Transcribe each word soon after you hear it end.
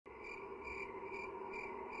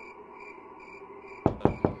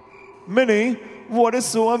Minnie, what is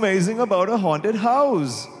so amazing about a haunted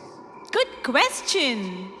house? Good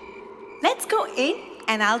question. Let's go in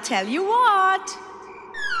and I'll tell you what.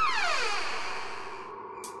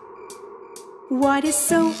 What is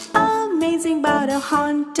so amazing about a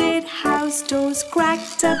haunted house? Doors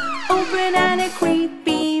cracked up, open and a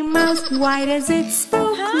creepy mouse. Why does it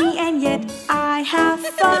spook me and yet I have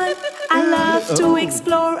fun? I love to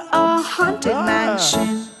explore a haunted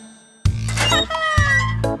mansion.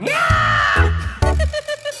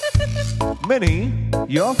 Minnie,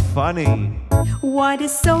 you're funny. What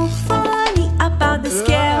is so funny about the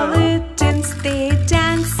skeletons? They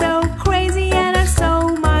dance so crazy and are so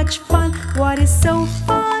much fun. What is so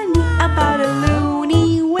funny about a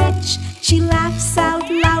loony witch? She laughs out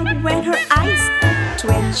loud when her eyes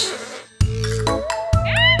twitch.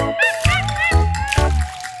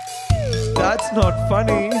 That's not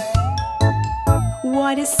funny.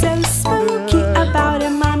 What is so spooky about a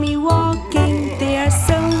mummy walking? They are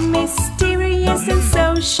so mysterious and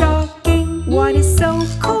so shocking. What is so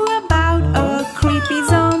cool about a creepy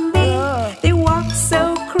zombie? They walk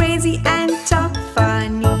so crazy and talk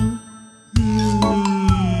funny.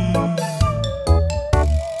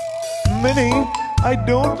 Minnie, I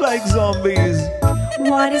don't like zombies.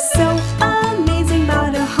 What is so amazing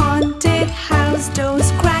about a haunted house?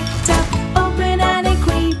 Doors cracked up, open and a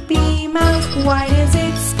creepy mouse. Why does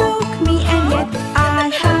it spook me and yet I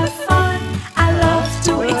have fun? I love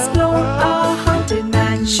to explore a haunted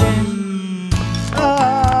mansion.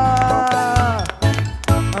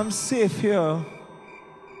 I'm safe here.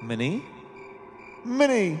 Minnie?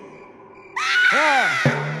 Minnie!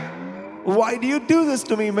 Why do you do this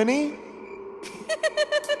to me, Minnie?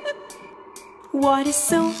 What is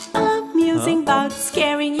so amusing about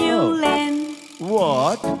scaring you, Len?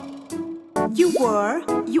 What? You were,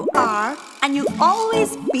 you are, and you'll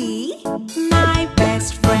always be my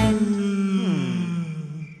best friend.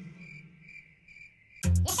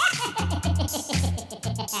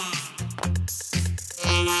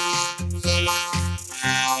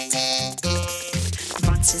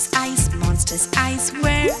 Monsters, eyes,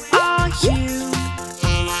 where are you?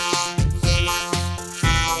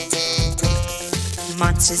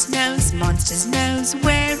 Monsters, nose,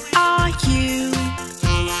 where are you?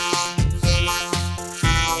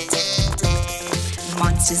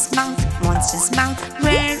 Monsters, mouth,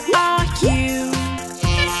 where are you?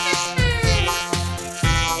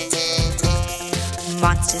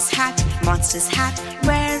 Monsters, hat,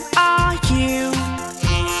 where are you?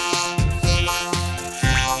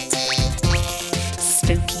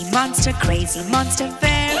 Spooky monster, crazy monster,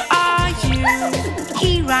 where are you?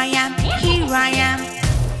 Here I am,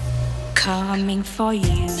 coming for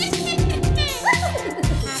you.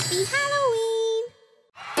 Happy Halloween!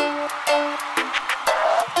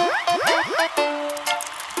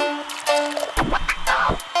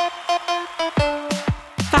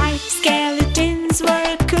 Five skeletons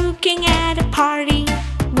were cooking at a party.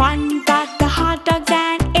 One got the hot dogs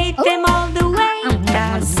and ate them all the way.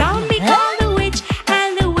 The zombie called the witch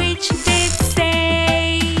and the witch did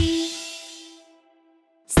say,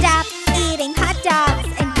 Stop eating hot dogs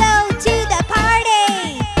and go to the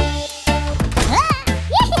party!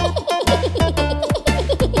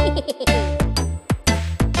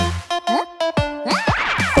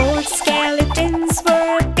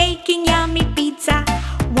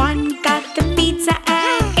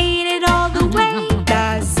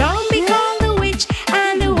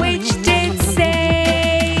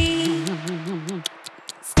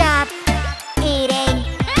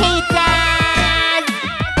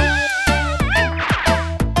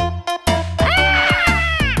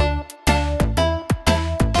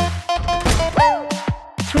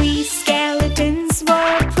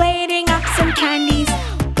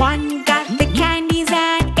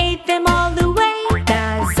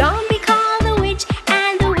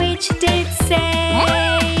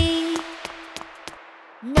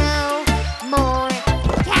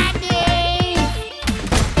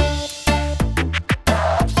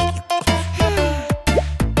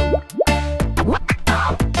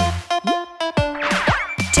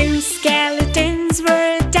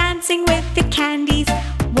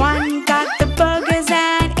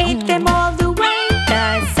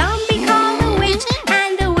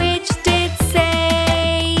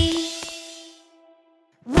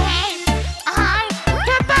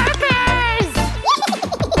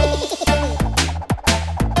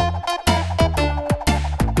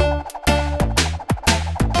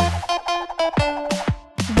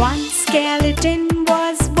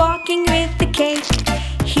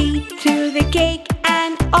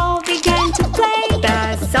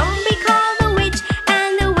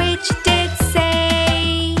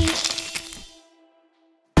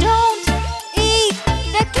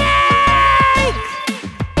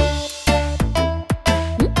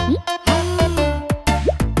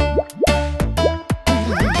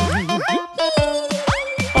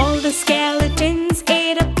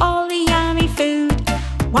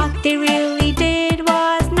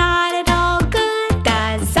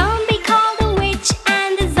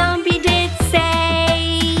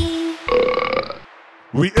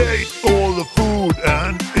 We ate all the food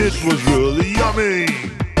and it was really yummy.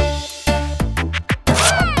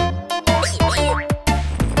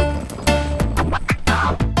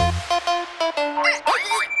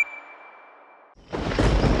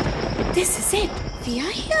 This is it. We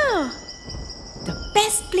are here. The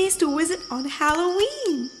best place to visit on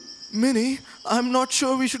Halloween. Minnie, I'm not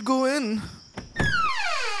sure we should go in.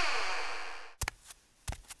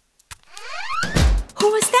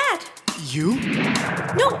 Who was that? You?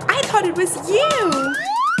 No, I thought it was you.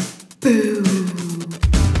 Boo.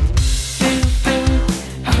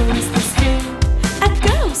 Who is this who? A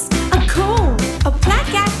ghost, a coal, a black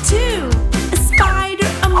cat too. A spider,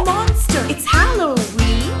 a monster. It's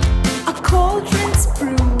Halloween. A cauldron's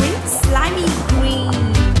brewing, slimy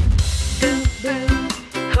green. Boo, boo.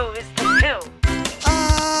 Who is this who?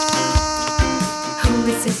 Who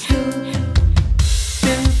is this who?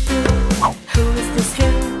 Boo, boo. Who is this who?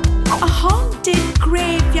 A haunted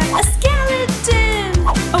graveyard, a skeleton,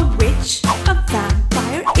 a witch, a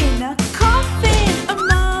vampire in a coffin, a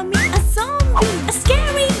mummy, a zombie, a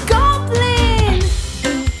scary goblin.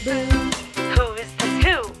 Boo, boo. Who is this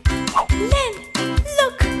who? Len,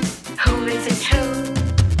 look. Who is this who?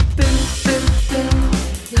 Boo, boo, boo.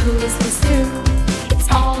 Who is this who? It's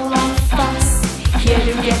all of us here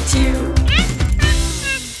to get you.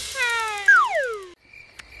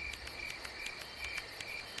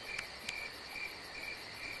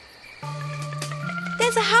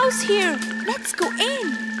 There's a house here. Let's go in.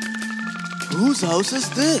 Whose house is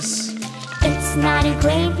this? It's not a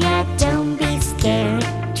graveyard, don't be scared.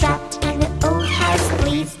 Trapped in the old house,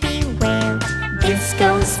 please beware. This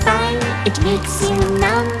goes fine, it makes you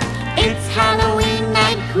numb. It's Halloween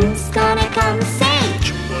night, who's gonna come say?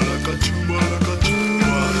 Chumbala chumbala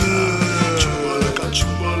chumbala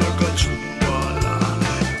chumbala chumbala.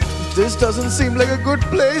 This doesn't seem like a good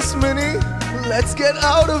place, Minnie. Let's get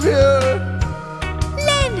out of here.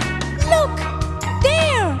 Len, look.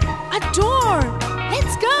 There. A door.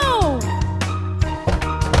 Let's go.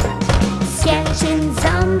 Skeleton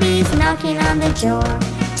zombies knocking on the door.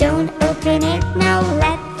 Don't open it now,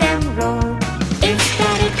 let them roar. It's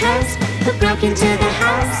Daddy Curse who broke into the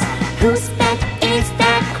house. Whose pet is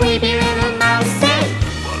that creepy little mouse? Say,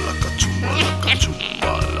 Chumbala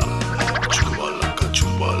chumbala chumbala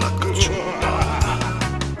chumbala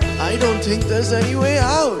chumbala. I don't think there's any way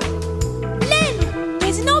out. Len,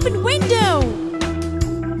 there's an open window.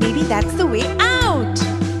 Maybe that's the way out.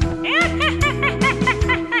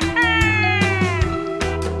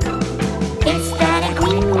 it's that a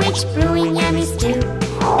green witch brewing yummy stew.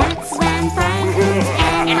 That's vampire ghouls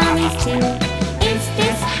and mummies too. It's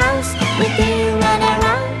this house where they run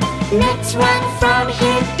around. Let's run from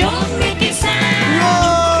here, don't make a sound.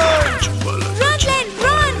 Run, Len,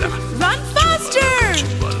 run. Run faster.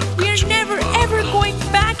 We're never ever going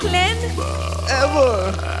back, Len.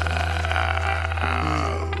 Ever.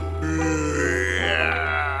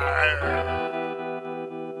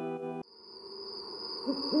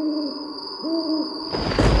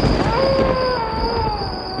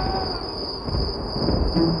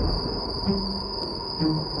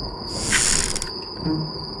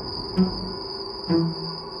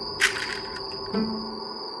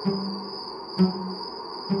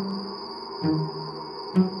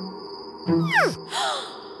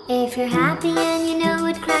 If you're happy and you know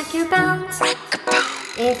it, crack your bones.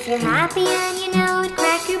 If you're happy and you know it,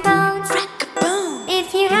 crack your bones.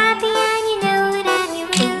 If you're happy and you know it and you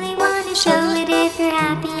really want to show it. If you're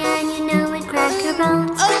happy and you know it, crack your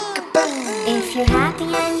bones. If you're happy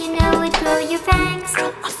and you know it, grow your fangs.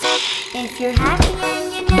 If you're happy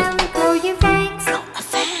and you know it, grow your fangs.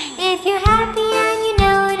 If you're happy and you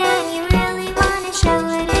know it and you really want to show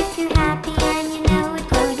it. If you're happy and you know it,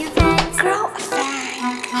 grow your fangs. Grow a fang.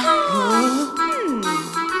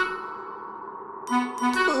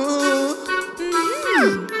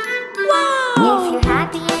 If you're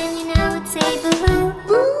happy and you know it, say boo-hoo.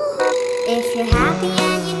 If you're happy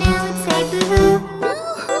and you know it, say boo-hoo.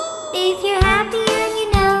 If you're happy and you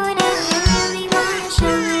know it and you really want to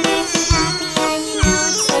show it. If you're happy and you know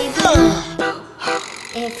it, say boo-hoo.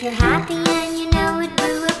 If you're happy and you know it,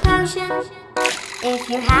 brew a potion. If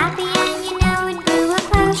you're happy and you know it, brew a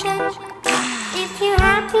potion. If you're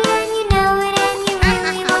happy and you know it and you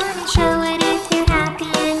really want to show it. If you're happy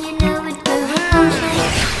and you know it, brew a potion.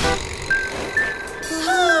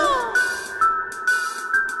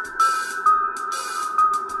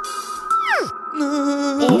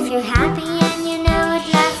 If you're happy and you know it,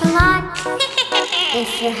 laugh a lot.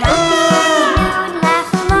 If you're happy and you know it,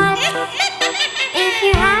 laugh a lot. If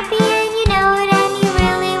you're happy and you know it and you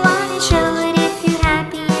really want to show it. If you're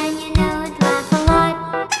happy and you know it, laugh a lot.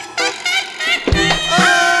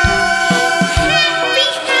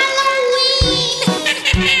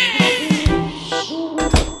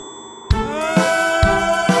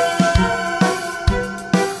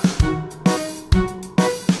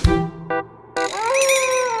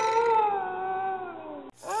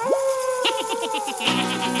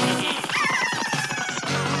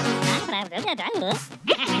 This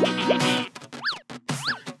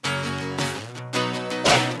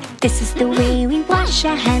is the way we wash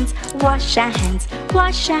our hands, wash our hands,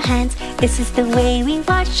 wash our hands. This is the way we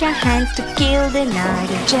wash our hands to kill the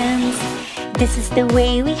naughty germs. This is the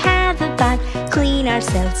way we have a bath, clean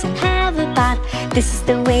ourselves and have a bath. This is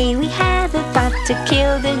the way we have a bath to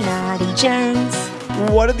kill the naughty germs.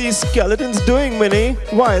 What are these skeletons doing, Minnie?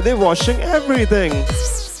 Why are they washing everything?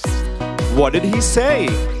 What did he say?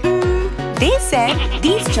 They said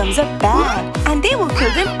these germs are bad and they will kill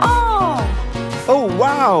them all. Oh,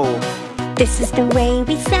 wow! This is the way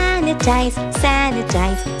we sanitize,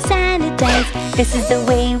 sanitize, sanitize. This is the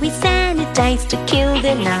way we sanitize to kill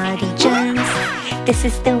the naughty germs. This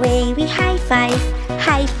is the way we high five,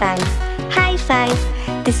 high five, high five.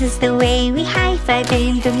 This is the way we high five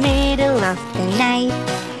in the middle of the night.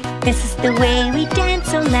 This is the way we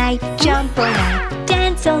dance all night, jump all night,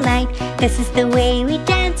 dance all night. This is the way we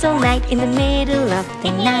dance all night in the middle of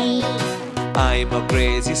the night. I'm a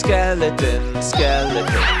crazy skeleton,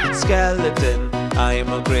 skeleton, skeleton.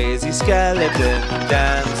 I'm a crazy skeleton,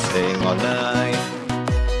 dancing all night.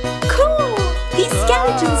 Cool! These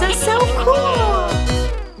skeletons are so cool!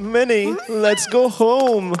 Minnie, let's go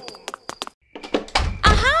home.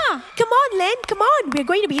 Aha! Come on, Len, come on. We're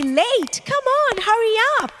going to be late. Come on, hurry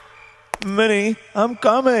up. Minnie, I'm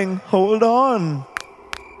coming. Hold on.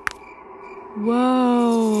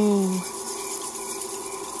 Whoa.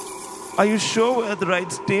 Are you sure we're at the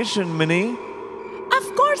right station, Minnie?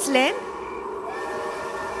 Of course, Len.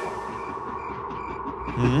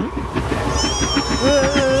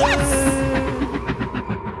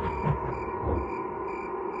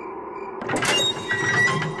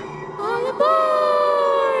 All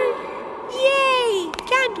aboard! Yay!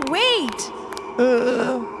 Can't wait!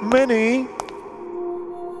 Minnie?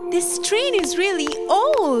 This train is really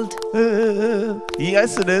old.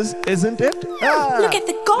 Yes, it is, isn't it? Look at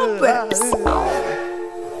the cobwebs.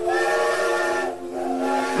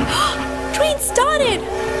 Train started.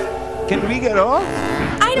 Can we get off?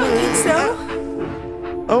 I don't think so.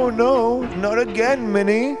 Oh no, not again,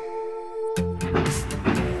 Minnie.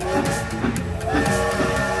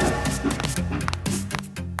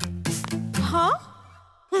 Huh?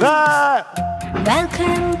 Ah!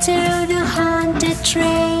 Welcome to the haunted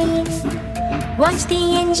train. Watch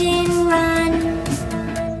the engine run.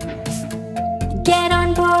 Get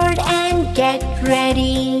on board and get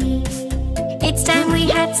ready. It's time we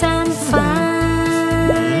had some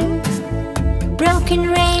fun. Broken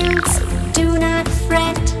rails, do not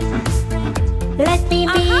fret. Let me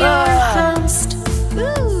be your host.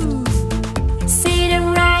 Ooh. Sit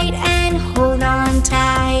upright and hold on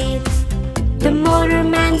tight. The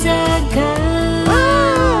motorman's a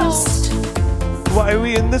ghost. Why are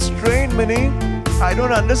we in this train, Minnie? I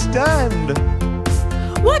don't understand.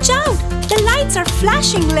 Watch out! The lights are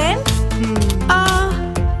flashing, Len.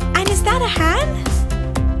 And is that a hand?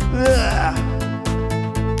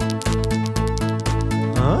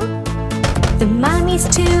 Huh? The mummy's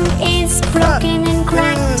tube is broken and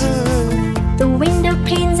cracked. The window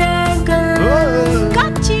panes are gone.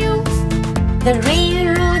 Got you! The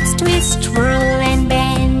railroads twist, twirl and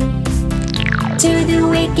bend to the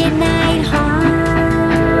wicked night horn.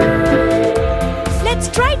 Let's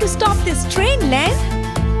try to stop this train, Len.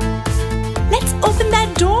 Let's open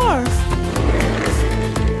that door.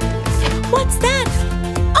 What's that?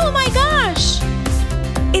 Oh my gosh!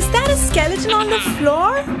 Is that a skeleton on the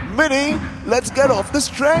floor? Minnie, let's get off this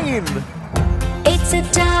train. It's a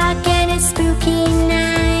dark and a spooky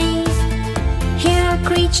night. Here are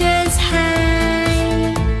creatures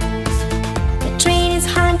hide. The train is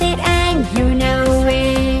haunted and you know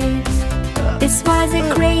it. This was a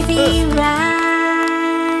crazy ride.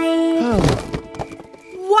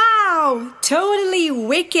 Wow! Totally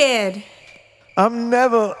wicked! I'm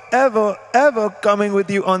never, ever, ever coming with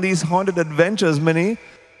you on these haunted adventures, Minnie.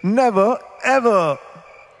 Never, ever.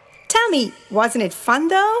 Tell me, wasn't it fun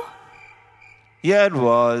though? Yeah, it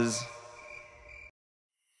was.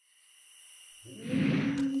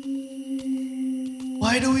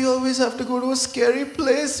 Why do we always have to go to a scary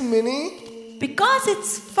place, Minnie? Because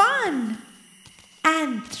it's fun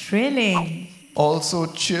and thrilling. Also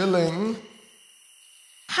chilling.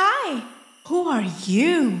 Hi, who are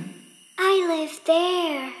you? I live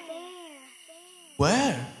there.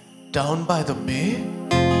 Where? Down by the bay?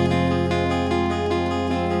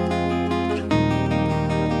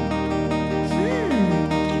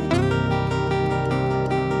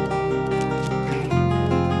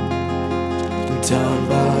 Down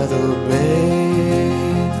by the bay,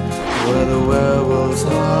 where the werewolves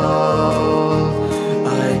howl,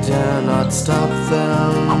 I dare not stop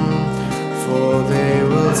them, for they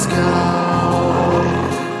will scowl.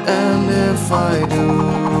 And if I do,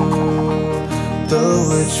 the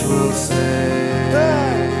witch will say,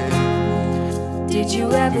 Did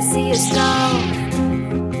you ever see a skull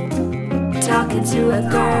talking to a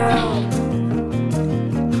girl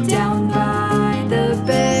down by the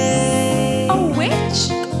bay? A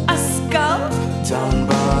witch? A skull? down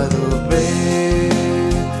by the bay,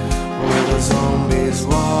 where the zombies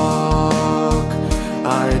walk?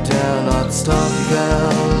 I dare not stop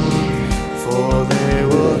them, for they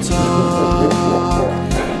will talk.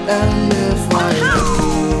 And if I do,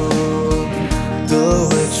 the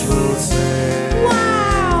witch will say,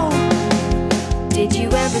 Wow! Did you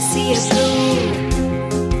ever see a fool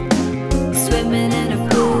swimming in a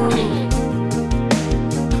pool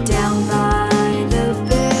down by the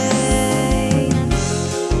bay?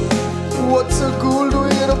 what's a ghoul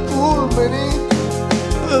doing in a pool, Mini?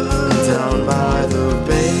 Down by the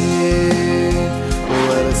bay,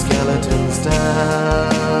 where the skeletons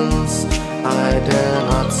dance, I dare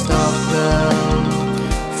not stop them,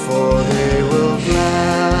 for they will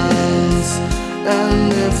glance.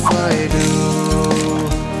 And if I do,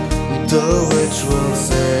 the witch will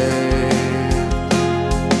say,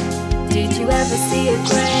 Did you ever see a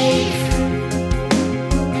grave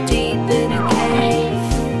deep in a cave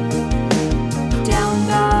down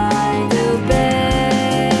by the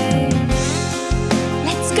bay?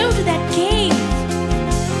 Let's go to that cave.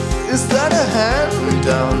 is that a hand?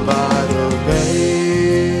 Down by the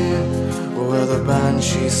bay, where the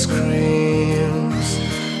banshee screams,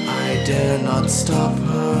 I dare not stop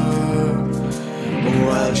her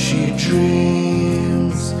while she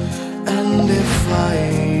dreams. And if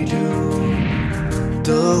I do,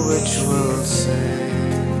 the witch will say,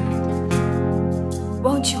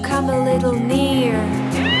 Won't you come a little near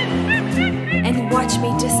and watch me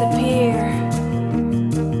disappear?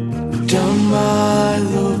 down by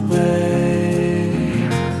the bay.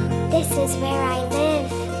 This is where I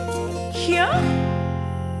live. Here?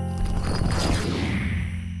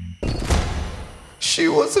 She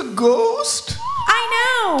was a ghost? I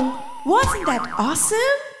know! Wasn't that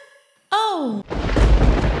awesome? Oh.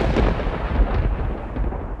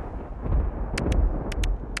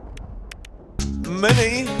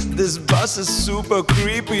 Mini, this bus is super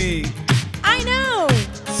creepy. I know!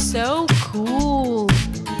 So cool.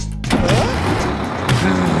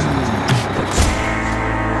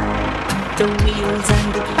 The wheels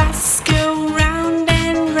and the bus go round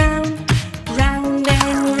and round, round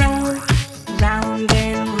and round, round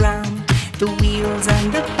and round. The wheels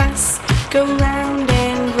and the bus go round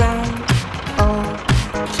and round, all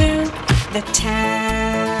through the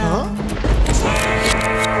town.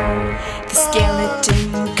 The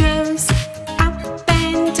skeleton goes up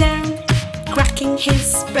and down, cracking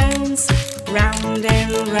his bones round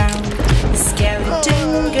and round. The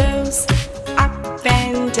skeleton goes up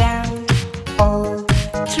and down, all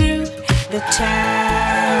through the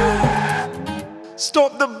town.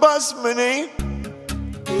 Stop the bus, Mini.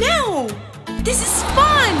 No! This is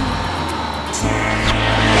fun!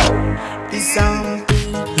 The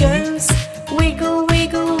zombie goes wiggle,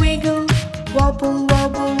 wiggle, wiggle, wobble,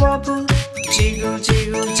 wobble, wobble, jiggle,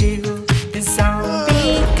 jiggle, jiggle. The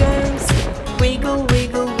zombie goes wiggle,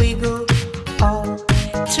 wiggle, wiggle, all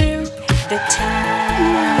through the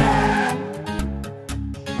town.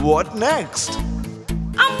 What next?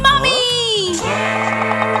 A mummy!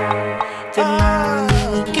 The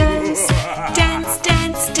mommy goes dance,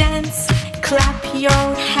 dance, dance, clap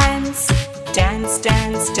your hands, dance,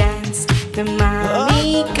 dance, dance. The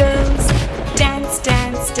mommy goes dance,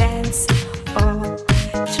 dance, dance, all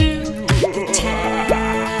through the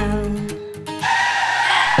town.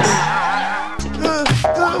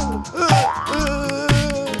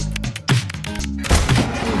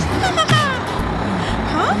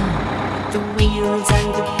 The wheels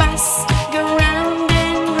and the bus go round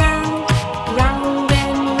and round, round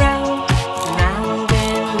and round, round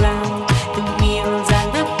and round. The wheels and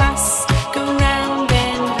the bus go round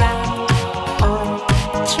and round, all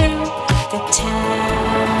through the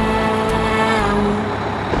town.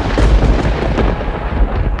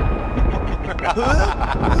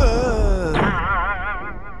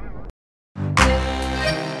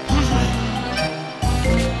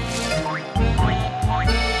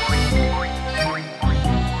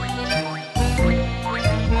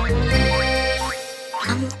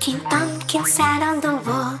 Pumpkin, pumpkin sat on the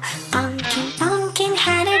wall. Pumpkin, pumpkin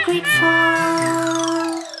had a great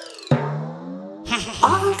fall.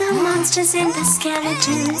 All the monsters and the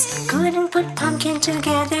skeletons couldn't put pumpkin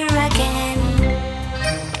together again.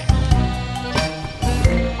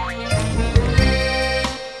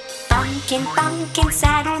 Pumpkin, pumpkin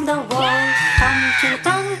sat on the wall. Pumpkin,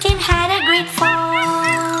 pumpkin had a great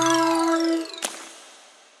fall.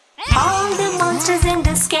 Santas and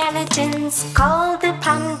the skeletons call the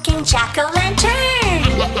pumpkin jack-o'-lantern.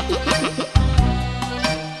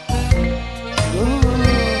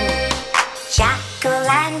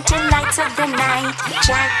 Jack-o'-lantern lights up the night.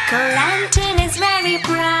 Jack-o'-lantern is very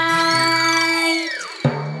bright.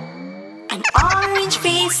 An orange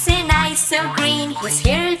face and eyes so green. He's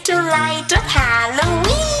here to light up Halloween.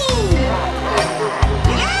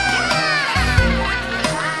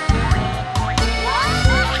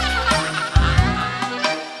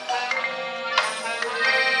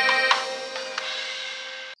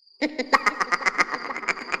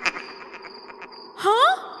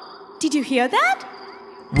 Huh? Did you hear that?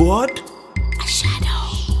 What? A shadow.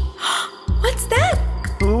 What's that?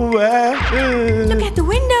 Where? Look at the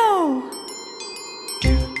window.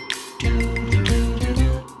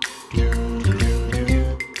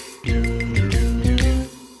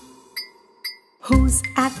 Who's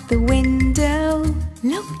at the window?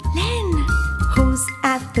 Look, Len. Who's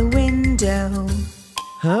at the window?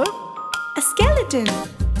 Huh? A skeleton.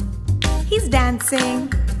 He's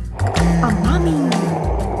dancing. A mummy.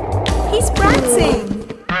 He's prancing.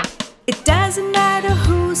 It doesn't matter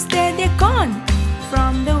who's there, they're gone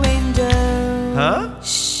from the window. Huh?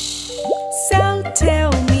 Shh. So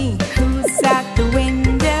tell me, who's at the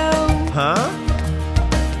window? Huh?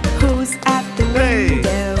 Who's at the Hey.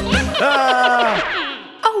 window? Ah!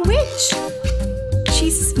 A witch.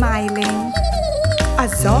 She's smiling. A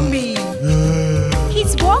zombie.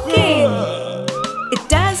 He's walking. It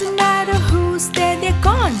doesn't matter who's there, they're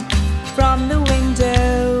gone from the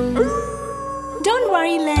window. Don't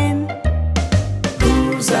worry, Len.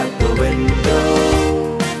 Who's at the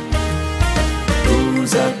window?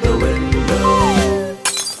 Who's at the window?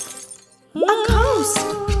 A ghost.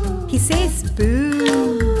 He says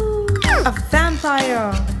boo. A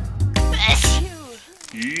vampire.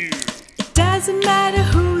 It doesn't matter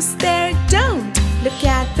who's there, don't look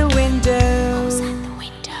at the window.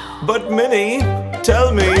 But Minnie,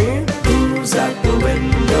 tell me, who's at the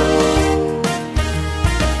window?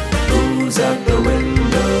 Who's at the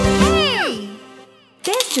window? Hey!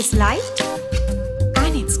 There's this light,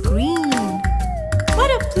 and it's green. What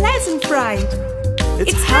a pleasant fright!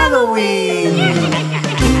 It's Halloween!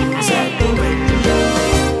 Who's at the window?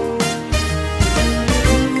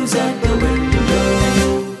 Who's at the window?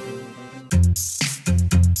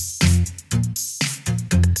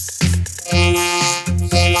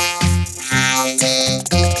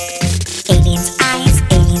 Aliens' eyes,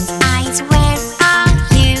 where are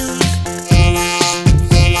you?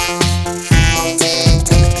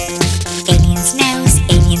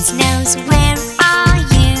 Aliens' nose, where are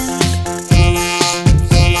you?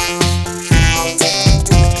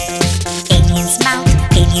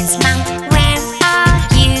 Aliens' mouth, where are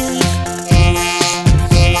you?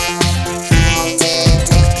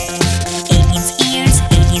 Aliens'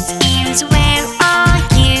 ears, where are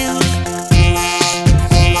you?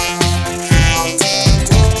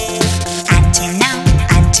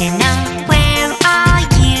 Antenna, where are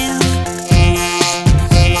you?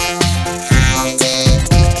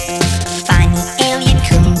 Funny alien,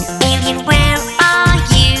 cool alien, where are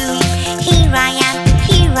you? Here I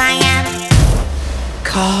am.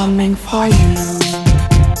 Coming for you.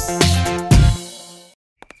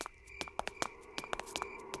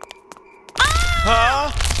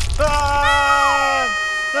 Huh? Ah!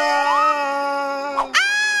 Ah!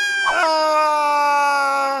 Ah!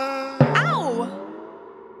 Ow!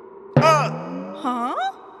 Ah! Huh?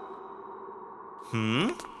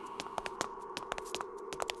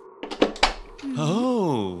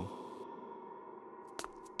 Oh.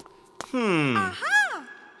 Aha!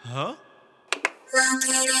 Huh?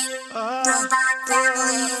 Locating Ah. robot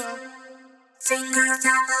family. Finger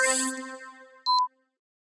family.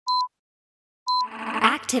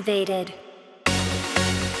 Activated.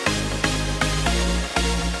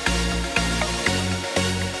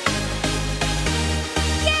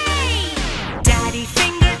 Yay!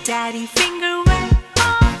 Daddy finger, where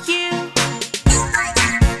are you?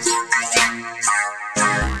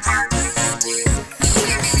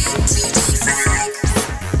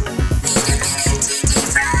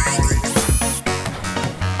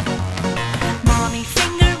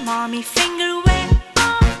 Mommy finger, where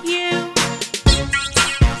are you?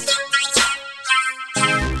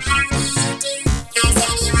 Has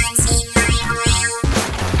anyone seen my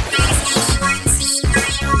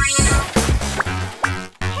oil?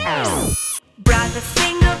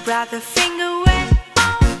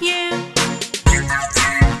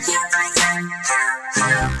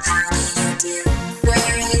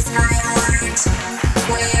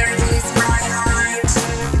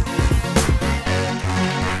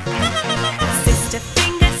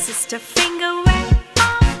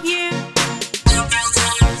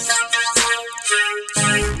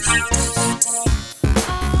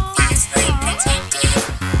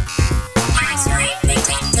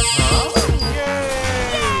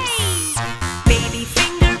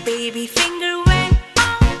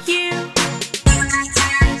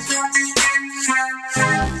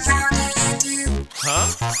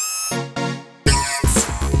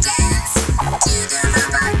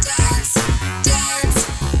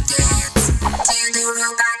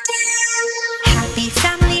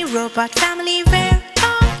 robot family, where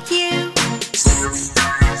are you?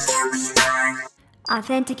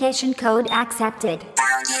 Authentication code accepted.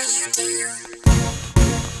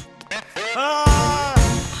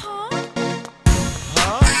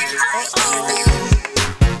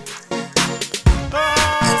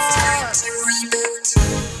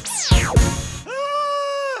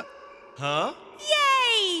 Huh?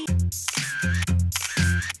 Yay!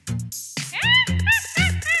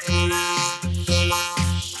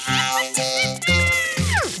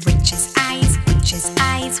 Witch's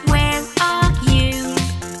eyes, where are you?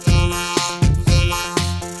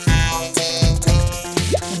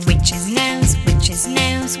 Witch's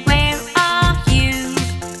nose, where are you?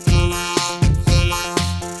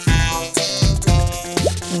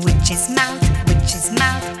 Witch's mouth,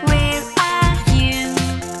 where are you?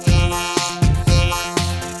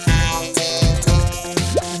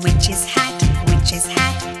 Witch's hat,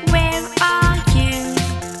 where are you?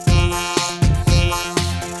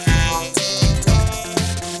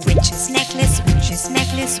 Witch's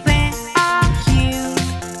necklace, where are you?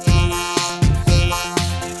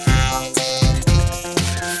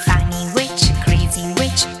 Funny witch, crazy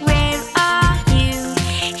witch, where are you?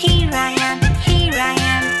 Here I am.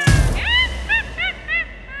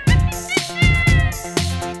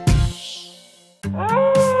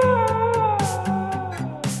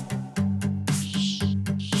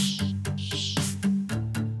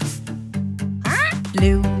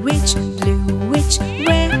 Blue witch,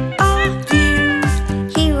 where are you?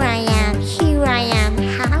 Here I am.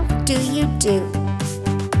 How do you do?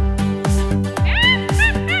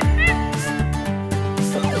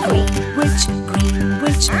 Green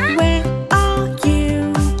witch, where are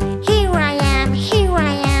you? Here I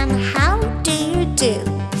am. How do you do?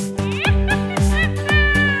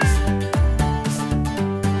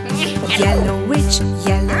 Yellow witch,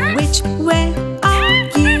 where are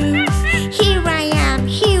you? Here I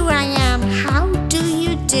am. How do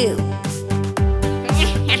you do?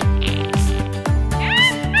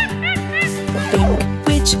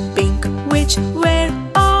 Pink witch, where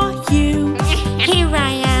are you? Here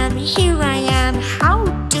I am. How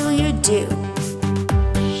do you do?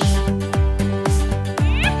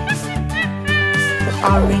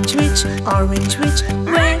 Orange witch,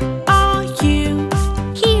 where are you?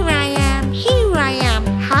 Here I am.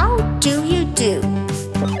 How do you do?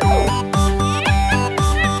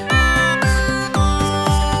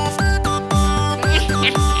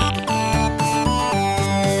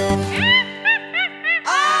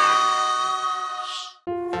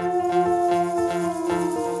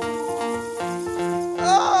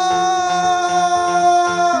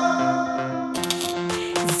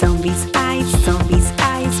 Zombie's eyes,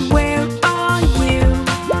 where are you?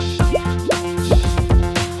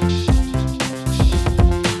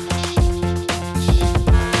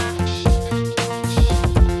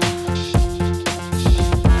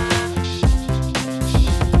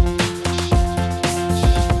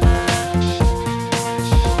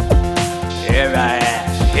 Here I am.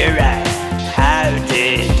 How do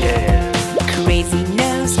you do? Crazy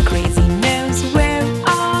nose, where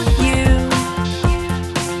are you?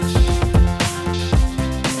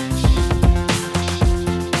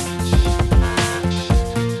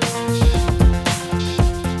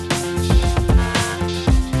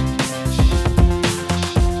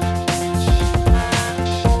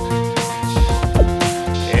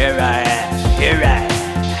 Here I am.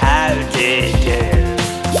 How do you do?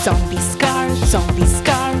 Zombie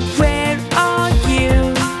scar, where are you?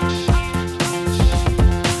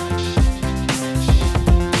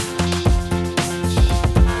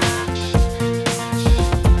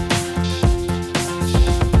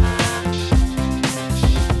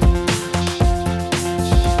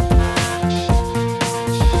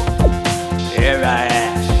 Here I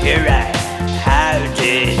am. How do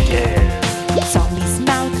you do?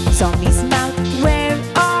 Zombie's mouth, where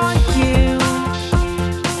are you?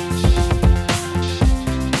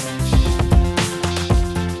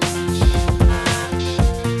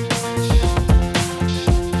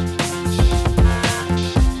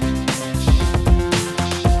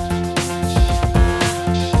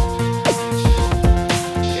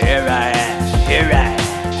 Here I am.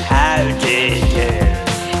 How do you do?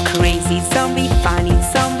 Crazy zombie, funny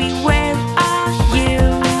zombie, where are you?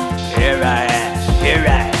 Here I am.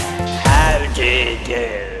 How do you do?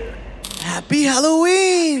 Happy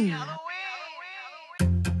Halloween!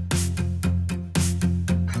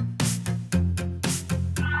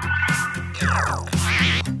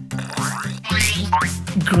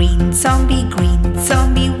 Green zombie,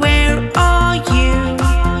 where are you?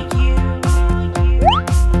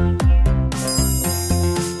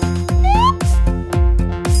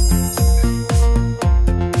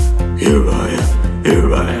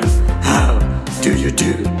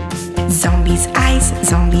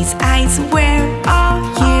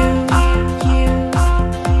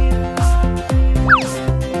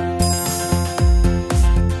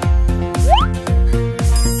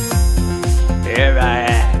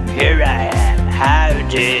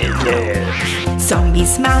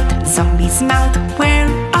 Zombie's mouth, where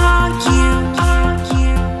are you?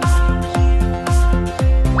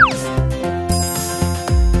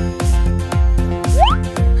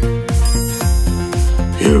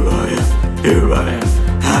 Here I am,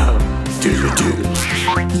 how do you do?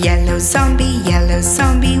 Yellow zombie,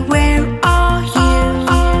 where are you?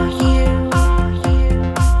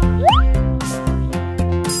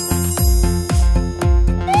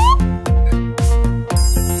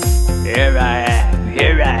 Here I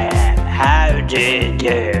am, how do you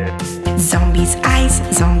do? Zombie's eyes,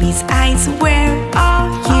 where are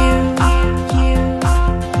you?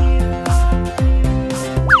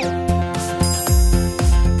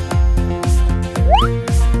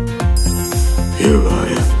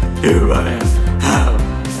 Here I am, how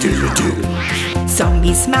do you do?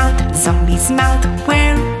 Zombie's mouth,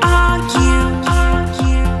 where are you?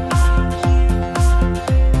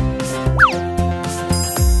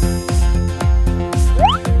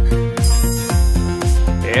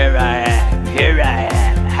 Here I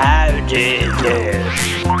am, how do you do?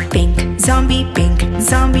 Pink zombie,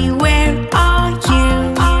 where are you?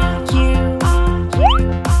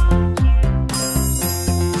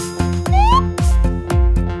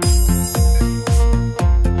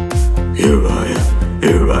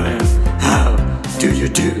 Here I am, how do you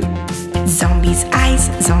do? Zombie's eyes,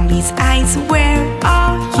 where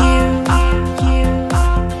are you?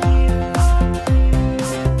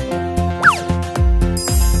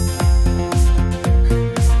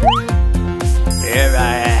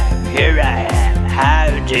 Here I am, how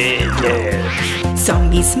do you do?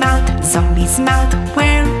 Zombie's mouth,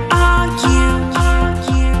 where are you?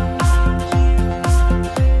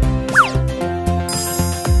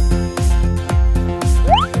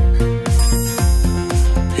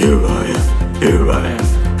 Here I am,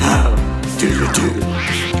 how do you do?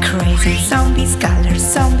 Crazy zombies, color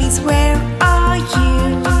zombies, where are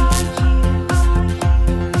you?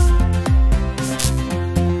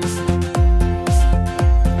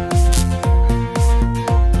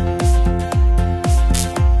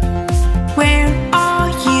 Where are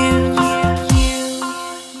you?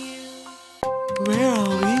 Where are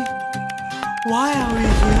we? Why are we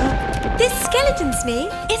here? This skeleton's name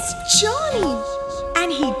is Johnny,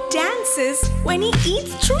 and he dances when he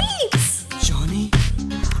eats treats. Johnny?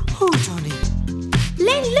 Who Johnny?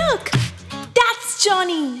 Len, look! That's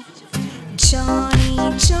Johnny!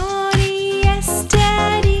 Johnny, yes,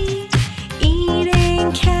 Daddy.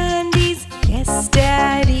 Eating candies, yes,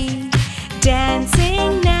 Daddy.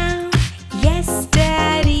 Dancing now, yes,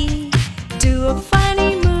 Daddy. Do a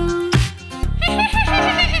funny move.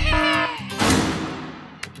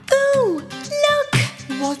 Ooh, look!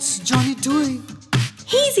 What's Johnny doing?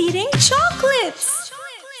 He's eating chocolates.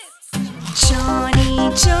 Johnny,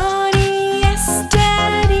 yes,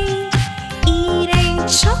 Daddy. Eating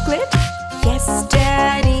chocolate, yes,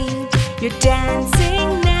 Daddy. You're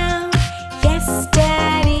dancing now, yes,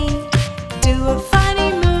 Daddy. Do a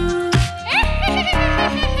funny move.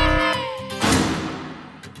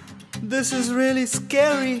 This is really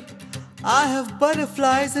scary. I have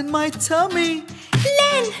butterflies in my tummy.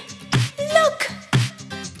 Len, look!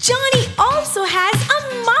 Johnny also has a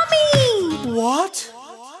mummy. What?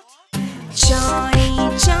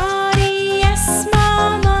 Johnny, yes,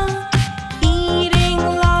 Mama. Eating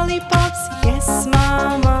lollipops, yes,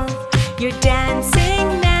 Mama. You're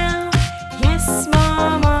dancing now, yes,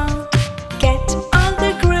 Mama. Get on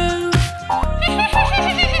the groove.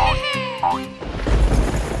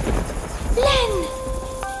 Len,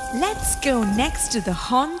 let's go next to the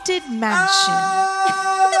haunted mansion.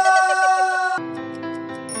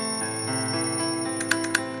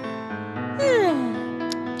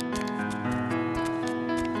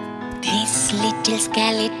 This little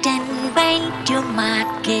skeleton went to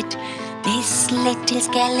market. This little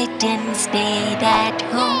skeleton stayed at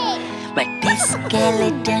home. But this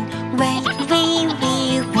skeleton went wee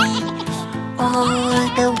all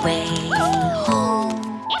the way home.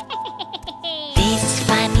 This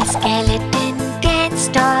funny skeleton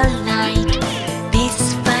danced all night.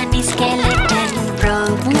 This funny skeleton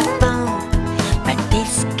broke a bone. But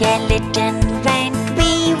this skeleton went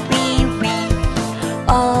wee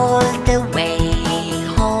all the way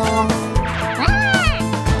home.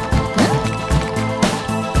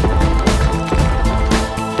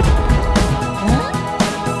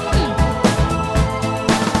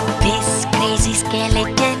 This crazy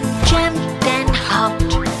skeleton jumped and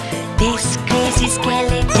hopped. This crazy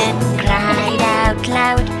skeleton cried out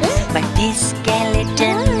loud. But this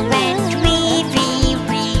skeleton went wee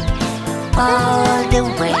all the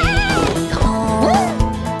way home.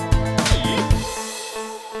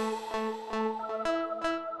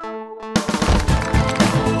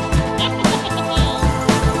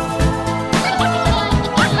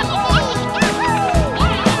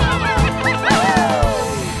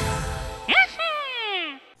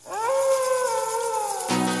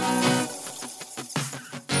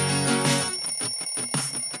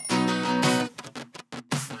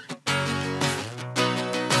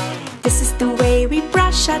 This is the way we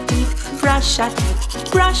brush our teeth, brush our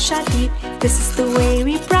teeth, brush our teeth. This is the way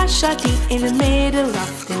we brush our teeth in the middle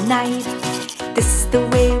of the night. This is the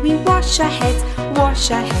way we wash our heads,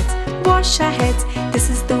 wash our heads, wash our heads. This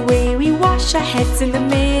is the way we wash our heads in the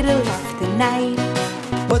middle of the night.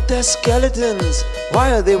 But they're skeletons.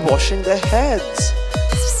 Why are they washing their heads?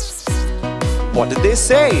 What did they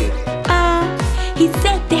say? He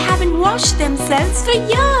said they haven't washed themselves for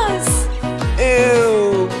years.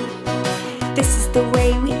 Ew. This is the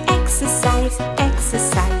way we exercise,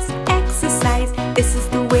 exercise, exercise. This is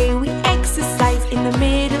the way we exercise in the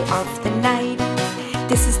middle of the night.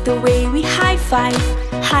 This is the way we high five,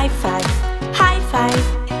 high five, high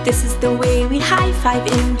five. This is the way we high five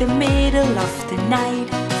in the middle of the night.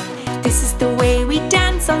 This is the way we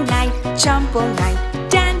dance all night, jump all night,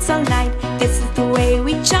 dance all night. This is the way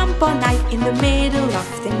we jump all night in the middle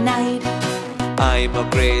of the night. I'm a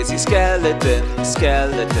crazy skeleton,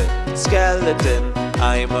 skeleton, skeleton.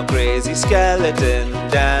 I'm a crazy skeleton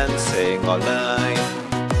dancing all night.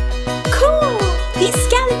 Cool! These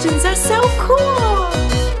skeletons are so cool!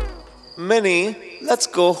 Minnie, let's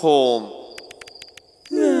go home.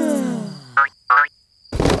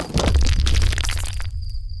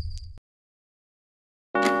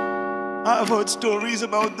 I've heard stories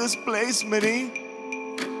about this place,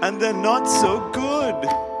 Minnie, and they're not so good.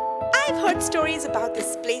 I've heard stories about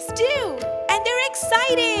this place too, and they're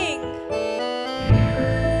exciting.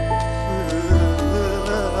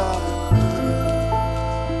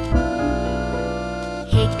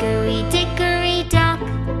 Hickory dickory dock,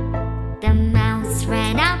 the mouse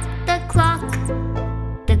ran up the clock.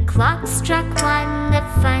 The clock struck one, the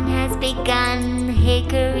fun has begun.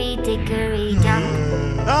 Hickory dickory dock.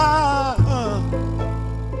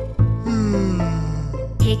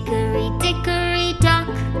 Hickory dickory dock,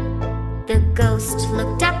 the ghost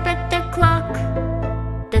looked up at the clock.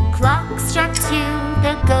 The clock struck two,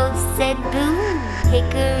 the ghost said boo.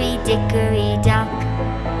 Hickory dickory dock.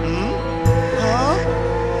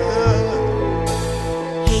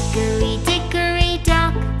 Hickory dickory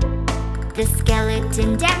dock, the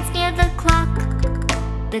skeleton danced near the clock.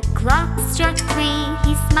 The clock struck three,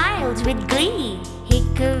 he smiled with glee.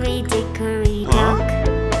 Hickory dickory dock.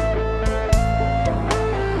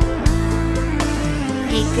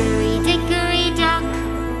 Hickory dickory dock,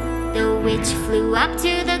 the witch flew up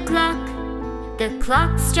to the clock. The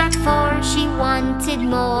clock struck four, she wanted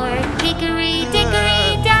more. Hickory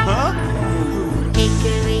dickory dock.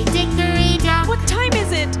 Hickory dickory dock. What time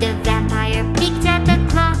is it? The vampire peeked at the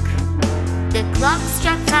clock. The clock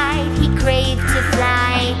struck five, he craved to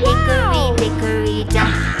fly. Wow. Hickory dickory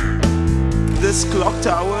dock. This clock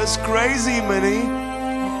tower is crazy, Minnie.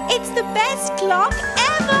 It's the best clock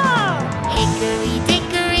ever! Hickory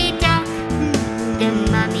dickory dock, the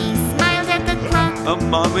mummy smiled at the clock. A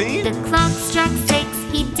mummy? The clock struck six,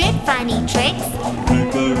 he did funny tricks.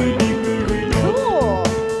 Cool!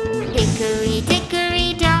 Hickory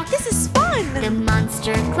dickory dock, This is fun! the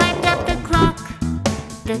monster climbed up the clock.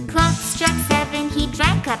 The clock struck seven, he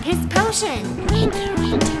drank up his potion.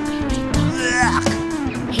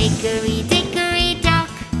 Hickory dickory dock,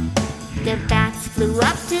 the bats flew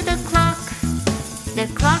up to the clock. The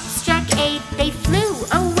clock struck eight, they flew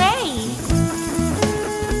away.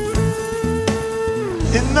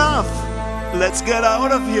 Enough! Let's get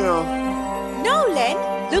out of here. No, Len,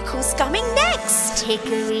 look who's coming next!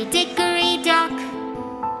 Hickory dickory dock,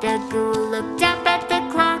 the ghoul looked up at the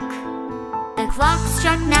clock. The clock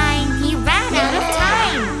struck nine, he ran out of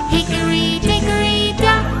time. Hickory dickory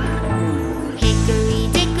dock. Hickory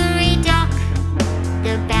dickory dock,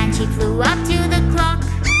 the banshee flew up to the clock.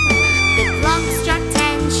 The clock struck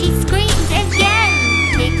ten, she screamed again.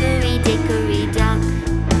 Hickory dickory dock.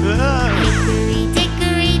 Hickory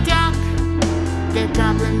dickory dock, the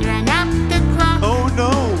goblin ran up the clock. Oh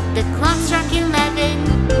no! The clock struck 11.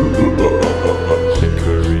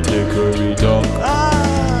 Hickory dickory dock.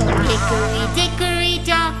 Hickory dickory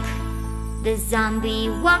dock, the zombie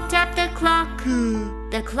walked up the clock.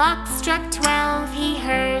 The clock struck 12, he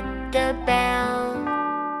heard the bell.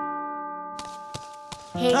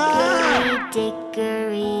 Hickory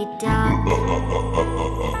dickory dock.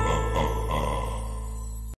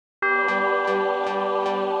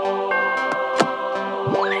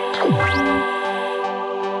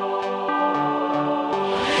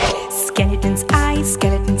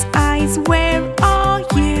 Skeleton's eyes, where are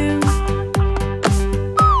you?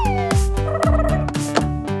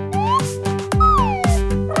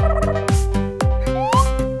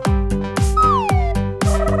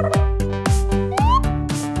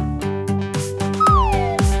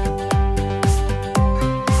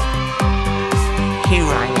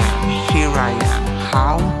 Here I am,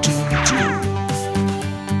 how do you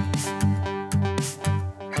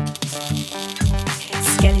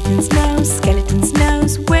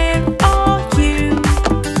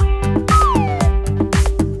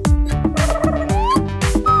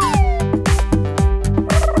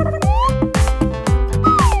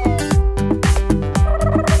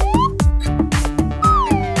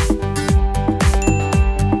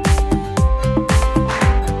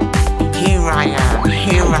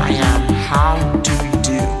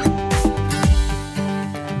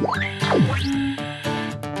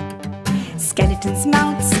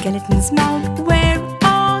skeleton's mouth, where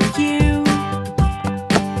are you?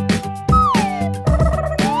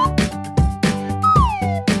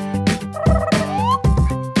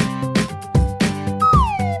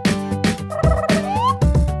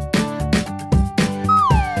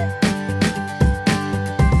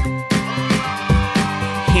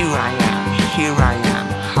 Here I am,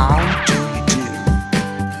 how do you do?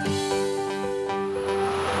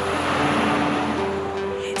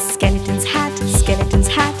 Skeleton's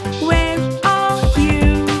hat, where are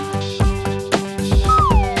you?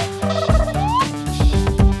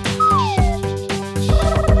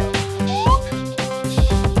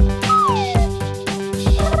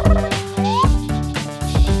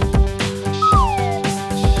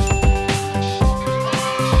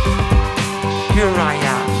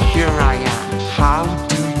 Here I am, how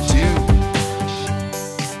do you do?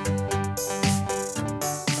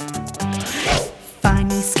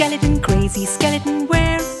 Funny skeleton, crazy skeleton,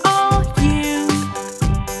 where are you?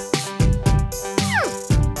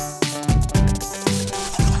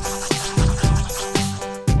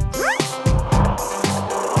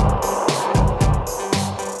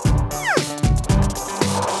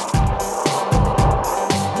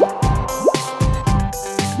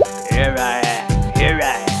 Here I am.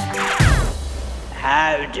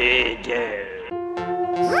 How do you do?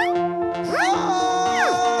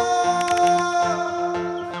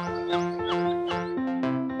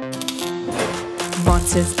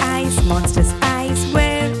 Monster's eyes,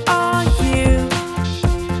 where are you?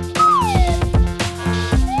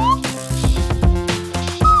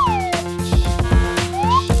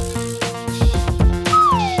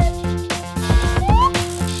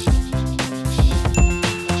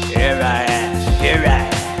 Here I am.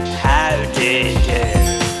 How do you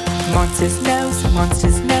do? Monster's nose,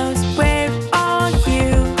 where are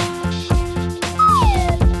you?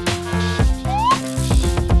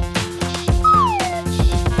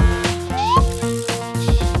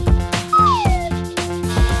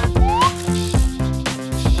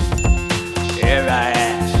 Here I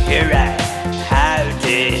am. How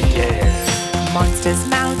do you do? Monster's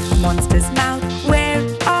mouth, where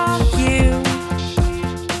are you?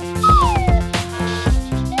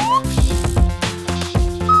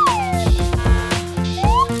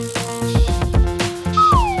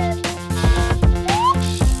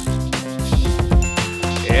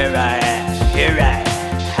 Here I am.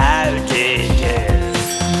 How do you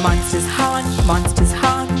do? Monster's horn,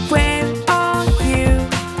 where are you?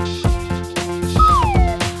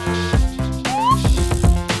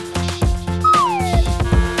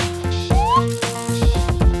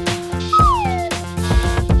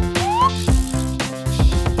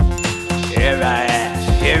 Here I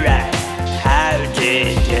am. How do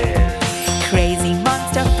you do? Crazy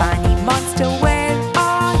monster, funny monster, where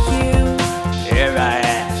are you? Here I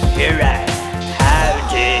am. How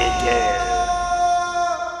do you do?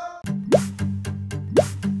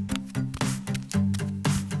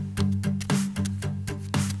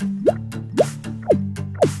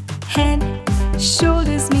 Head,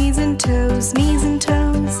 shoulders, knees and toes,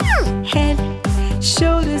 Head,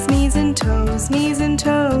 shoulders, knees and toes,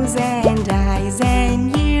 and eyes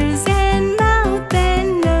and ears and mouth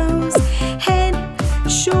and nose. Head,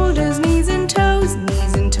 shoulders, knees and toes,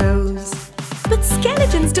 But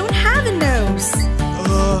skeletons don't have a nose.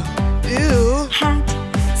 Ew. Hat,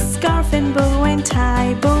 scarf and bow and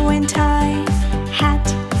tie, Hat,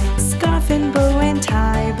 scarf and bow and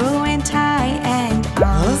tie, and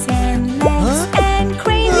arms and legs and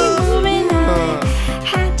crazy moving eye.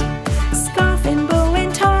 Hat, scarf and bow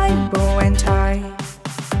and tie,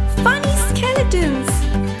 Funny skeletons,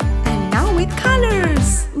 and now with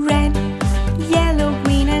colors. Red, yellow,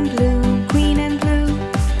 green and blue,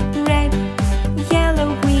 Red,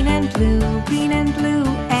 yellow, green and blue,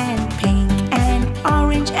 and pink and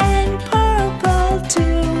orange and purple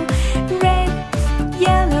too. Red,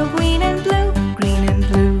 yellow, green and blue,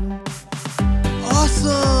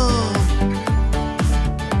 Awesome.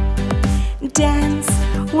 Dance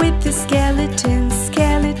with the skeletons,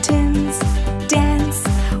 Dance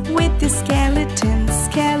with the skeletons,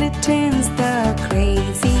 the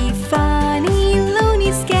crazy, funny,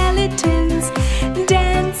 loony skeletons.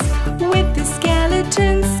 Dance with the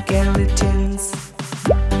skeletons.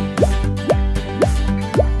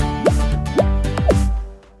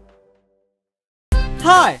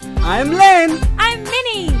 Hi, I'm Len. I'm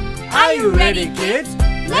Mini. Are you ready, kids?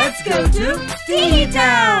 Let's go to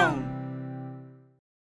TeeheeTown.